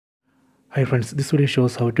Hi friends, this video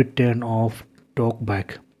shows how to turn off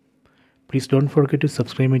TalkBack. Please don't forget to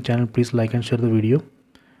subscribe my channel. Please like and share the video.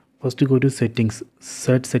 First, go to settings.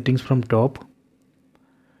 Search settings from top.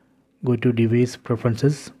 Go to device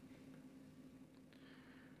preferences.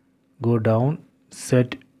 Go down.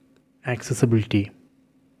 Set accessibility.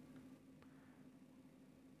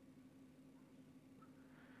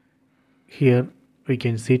 Here we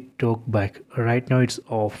can see TalkBack. Right now it's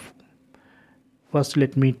off. First,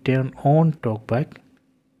 let me turn on TalkBack.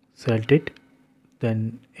 Select it,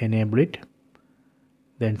 then enable it,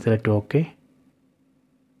 then select OK.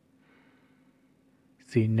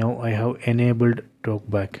 See, now I have enabled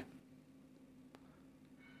TalkBack.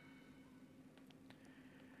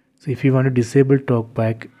 So if you want to disable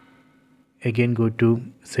TalkBack, again go to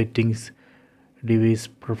settings, device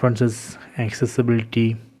preferences,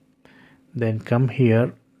 accessibility, then come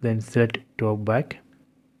here, then select TalkBack,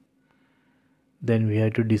 then we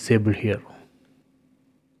have to disable here.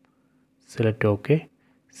 Select OK.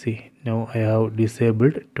 See, now I have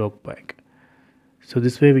disabled TalkBack. So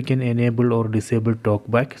this way we can enable or disable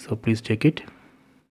TalkBack. So please check it.